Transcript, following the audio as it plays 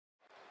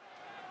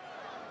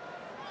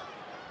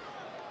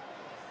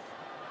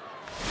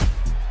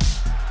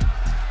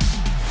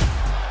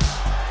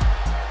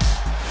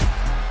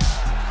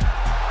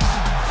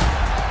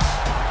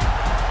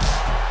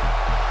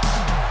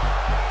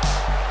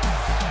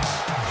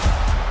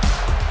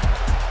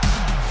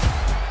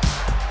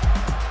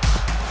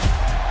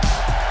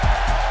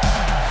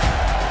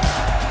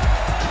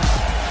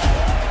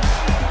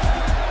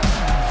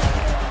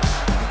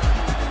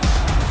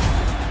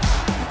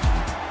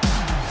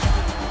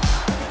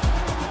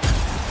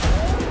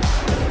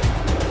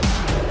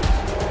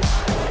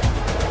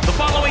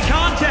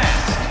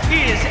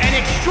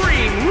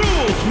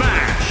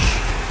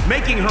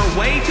making her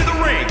way to the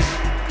ring,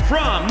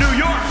 from New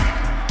York,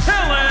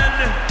 Helen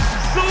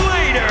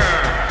Slater.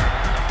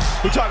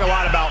 We talk a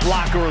lot about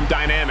locker room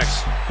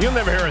dynamics. You'll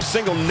never hear a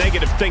single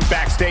negative thing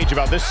backstage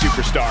about this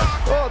superstar.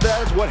 Well,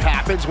 that is what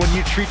happens when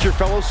you treat your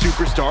fellow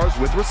superstars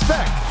with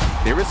respect.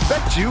 They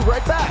respect you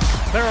right back.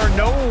 There are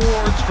no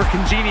awards for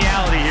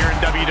congeniality here in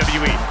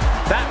WWE.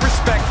 That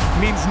respect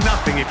means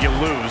nothing if you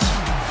lose.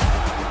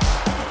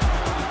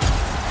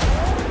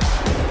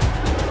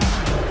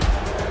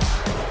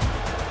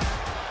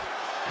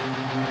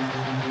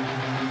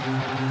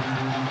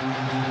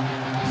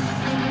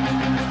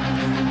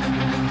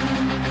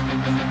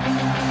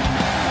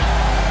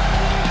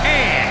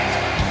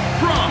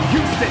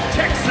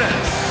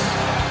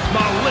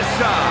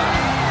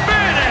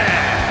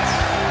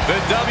 The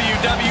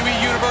WWE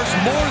Universe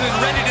more than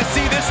ready to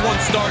see this one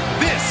start.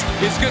 This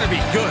is going to be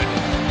good.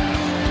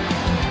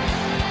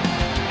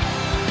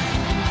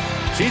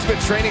 She's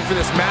been training for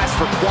this match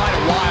for quite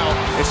a while,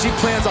 and she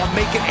plans on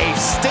making a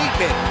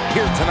statement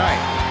here tonight.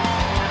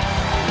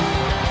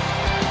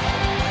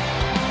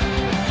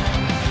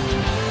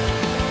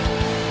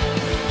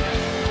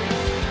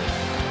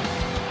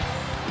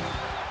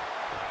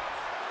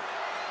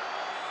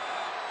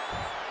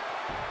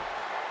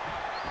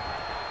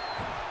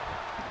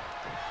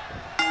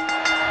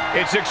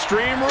 It's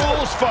Extreme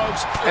Rules,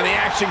 folks, and the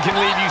action can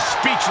leave you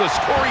speechless.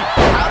 Corey,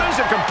 how does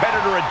a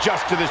competitor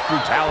adjust to this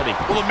brutality?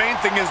 Well, the main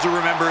thing is to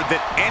remember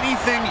that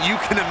anything you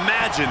can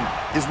imagine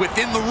is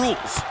within the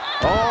rules.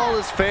 All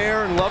is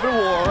fair in love and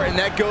war, and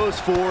that goes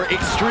for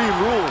Extreme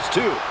Rules,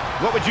 too.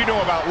 What would you know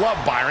about love,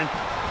 Byron?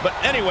 But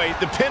anyway,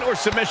 the pin or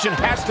submission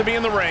has to be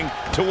in the ring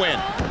to win.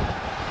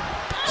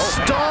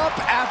 Stomp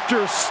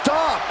after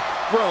stomp.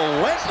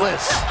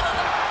 Relentless.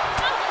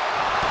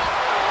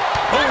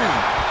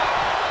 Boom.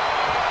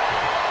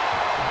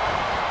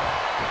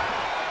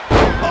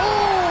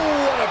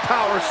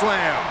 Power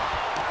slam.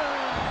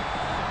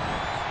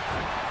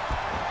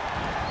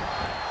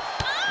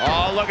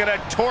 Oh, look at her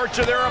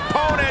torture their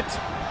opponent.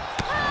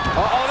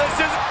 Uh-oh,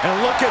 this is...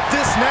 And look at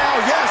this now.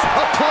 Yes,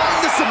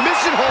 applying the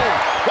submission hold.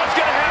 What's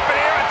going to happen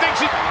here? I think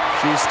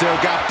she's still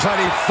got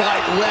plenty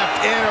fight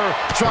left in her,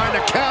 trying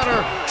to counter,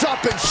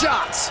 dropping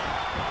shots.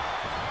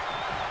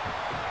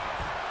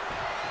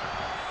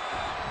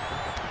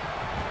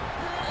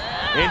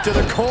 Into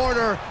the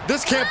corner.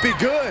 This can't be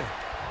good.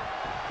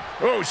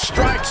 Oh,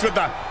 strikes with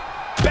the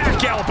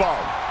back elbow.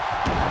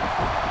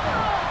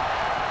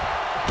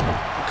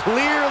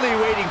 Clearly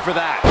waiting for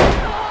that.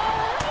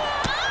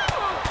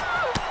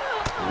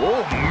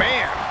 Oh,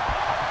 man.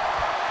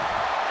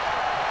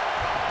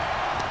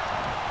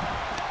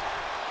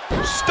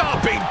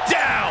 Stomping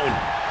down.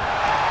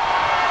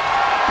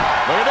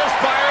 Look at this,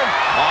 Byron.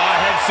 Oh,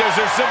 head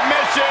scissor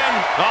submission.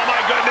 Oh, my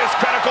goodness,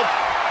 critical.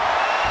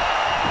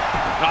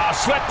 Oh,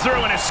 slipped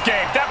through and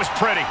escaped. That was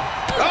pretty.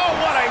 Oh,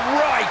 what a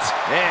right.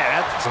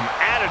 Man, that's some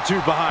attitude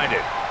behind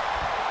it.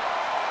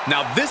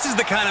 Now, this is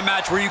the kind of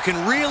match where you can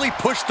really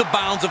push the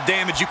bounds of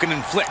damage you can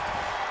inflict.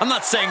 I'm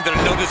not saying that a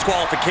no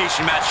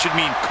disqualification match should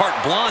mean carte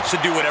blanche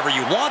to do whatever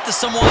you want to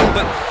someone,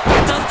 but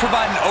it does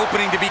provide an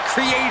opening to be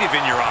creative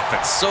in your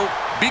offense. So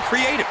be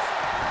creative.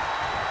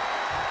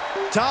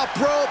 Top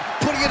rope,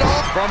 putting it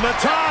off from the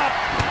top.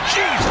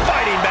 She's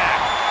fighting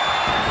back.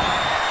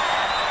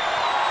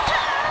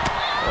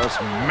 Just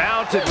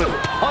mounted with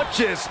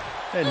punches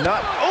and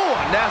not, oh,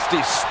 a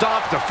nasty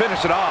stop to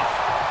finish it off.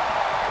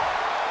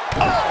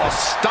 Oh, a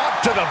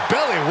stop to the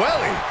belly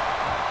welly.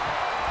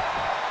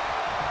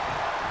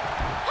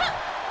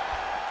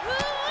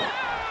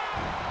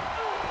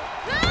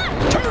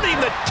 Turning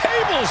the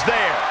tables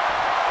there.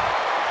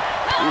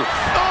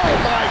 Oh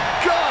my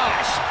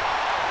gosh.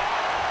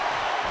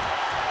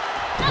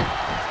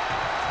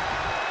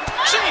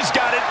 She's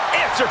got an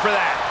answer for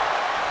that.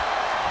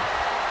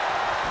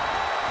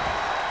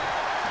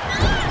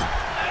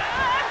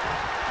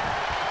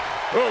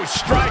 Oh,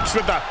 strikes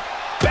with the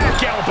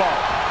back elbow.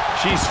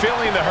 She's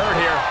feeling the hurt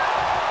here.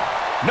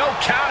 No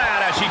count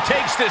out as she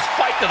takes this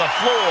fight to the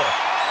floor.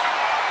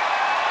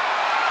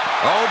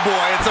 Oh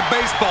boy, it's a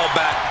baseball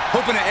bat.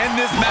 Hoping to end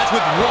this match with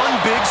one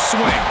big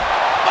swing.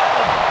 Oh.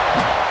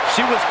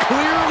 She was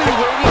clearly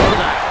waiting for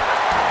that.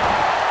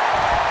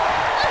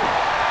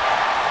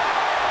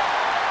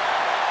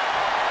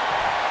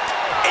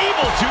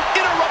 Able to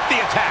interrupt the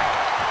attack.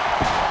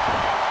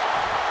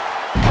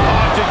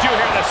 Oh, did you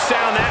hear the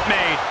sound that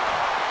made?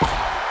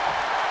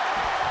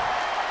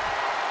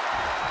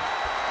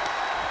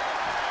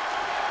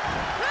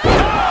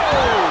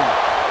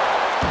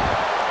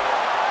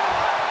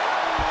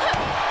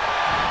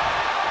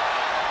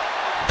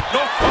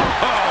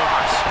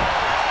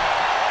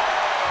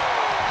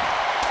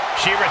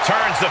 She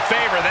returns the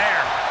favor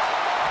there.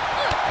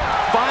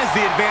 Finds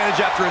the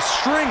advantage after a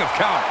string of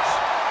counters.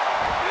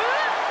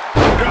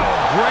 Oh,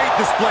 great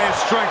display of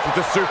strength with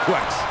the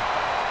suplex.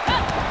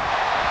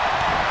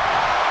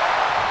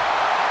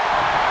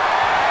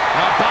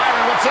 Now,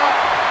 Byron, what's up?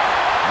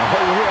 Oh,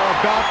 we are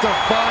about to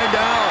find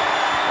out.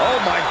 Oh,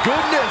 my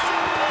goodness.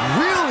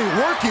 Really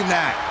working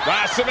that.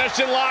 Last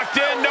submission locked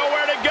in.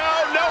 Nowhere to go.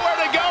 Nowhere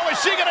to go as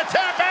Is she gonna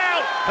tap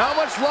out? How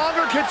much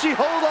longer can she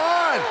hold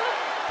on?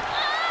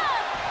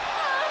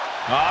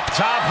 Up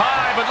top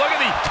high, but look at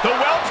the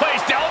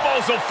well-placed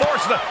elbows will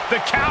force the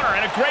counter,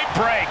 and a great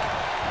break.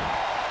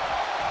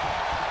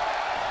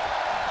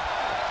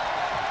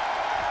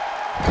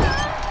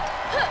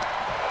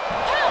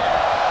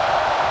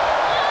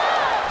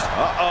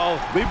 Uh-oh,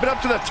 leaping up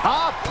to the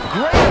top.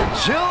 Great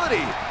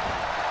agility.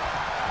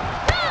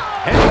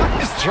 And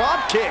nice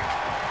drop kick.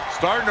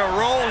 Starting to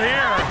roll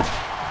here.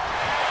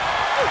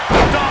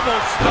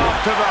 Double stop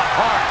to the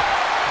heart.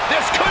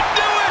 This could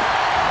do it.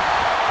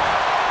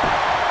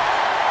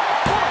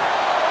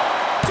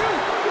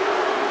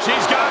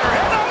 She's got her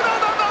head. No.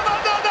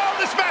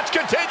 This match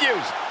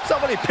continues.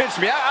 Somebody pinch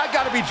me. I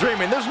gotta be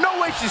dreaming. There's no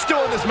way she's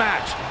still in this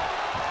match.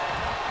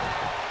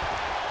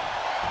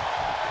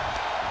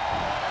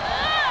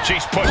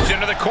 She's pushed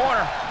into the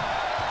corner.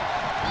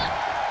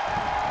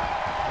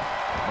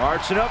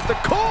 Marching up the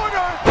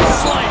corner.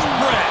 Sliced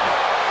bread.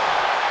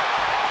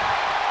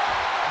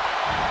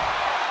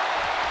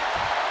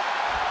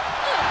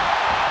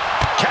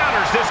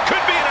 Counters. This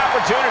could be an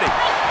opportunity.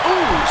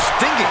 Ooh,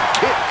 stinging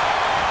kick.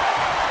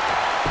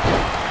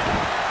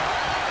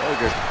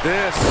 Look at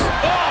this.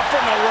 Oh,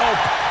 from the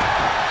rope.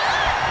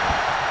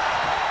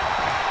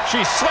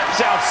 She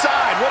slips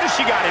outside. What has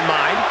she got in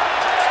mind?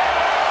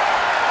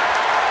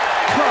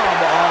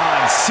 Come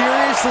on,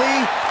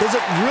 seriously? Does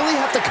it really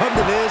have to come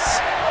to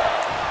this?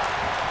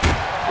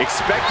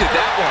 Expected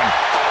that one.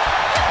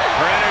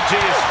 Her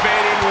energy is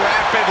fading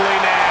rapidly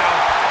now.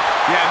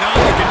 Yeah, not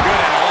looking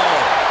good at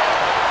all.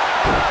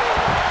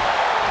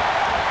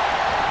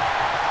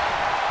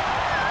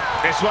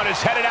 This one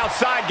is headed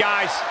outside,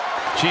 guys.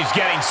 She's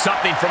getting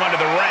something from under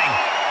the ring.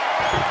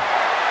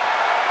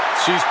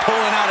 She's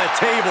pulling out a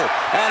table,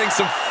 adding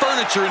some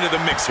furniture into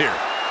the mix here.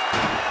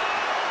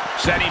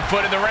 Setting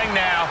foot in the ring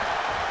now.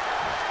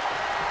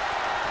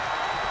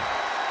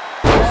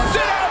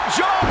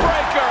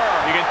 Jawbreaker!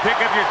 You can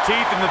pick up your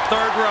teeth in the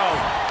third row.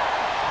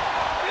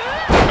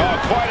 Oh,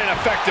 quite an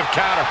effective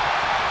counter.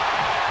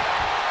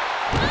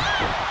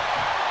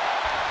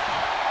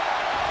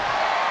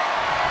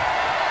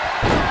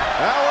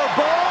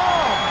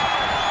 Powerbomb!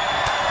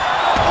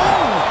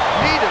 Oh,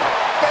 knee to the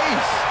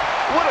face.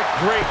 What a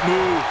great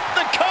move.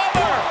 The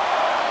cover!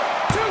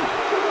 2,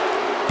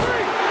 3.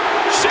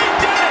 She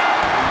did it!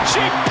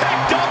 She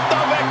picked up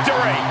the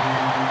victory!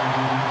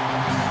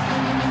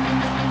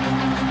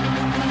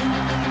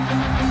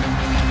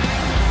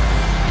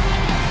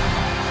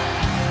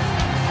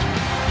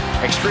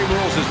 Extreme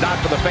Rules is not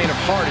for the faint of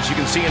heart, as you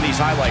can see in these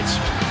highlights.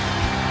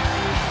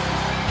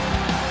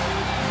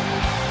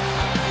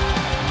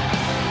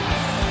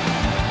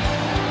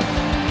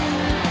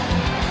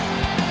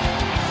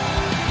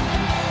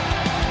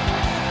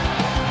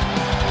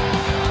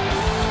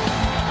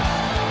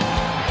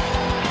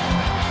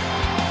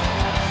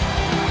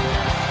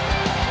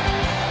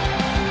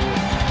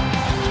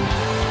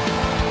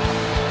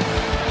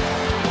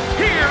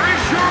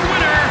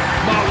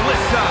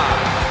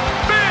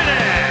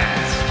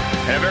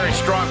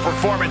 Strong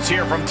performance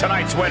here from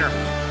tonight's winner.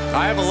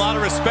 I have a lot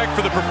of respect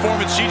for the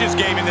performance she just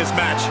gave in this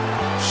match.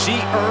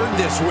 She earned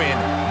this win,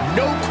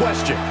 no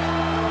question.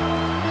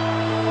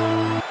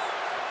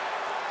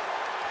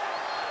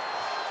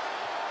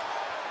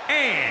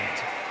 And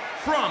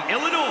from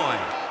Illinois,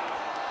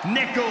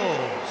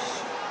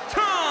 Nichols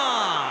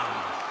Tom.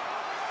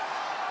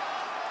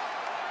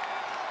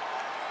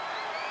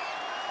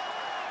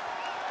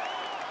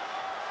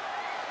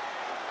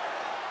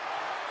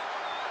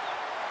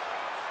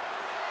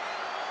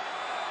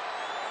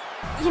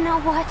 You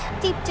know what?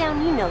 Deep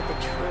down, you know the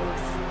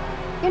truth.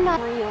 You're not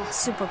real,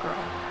 Supergirl.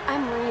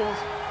 I'm real,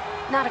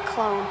 not a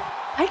clone.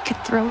 I could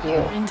throw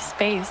you into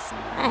space.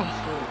 I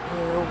hate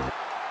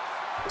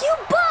you. You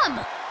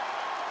bum!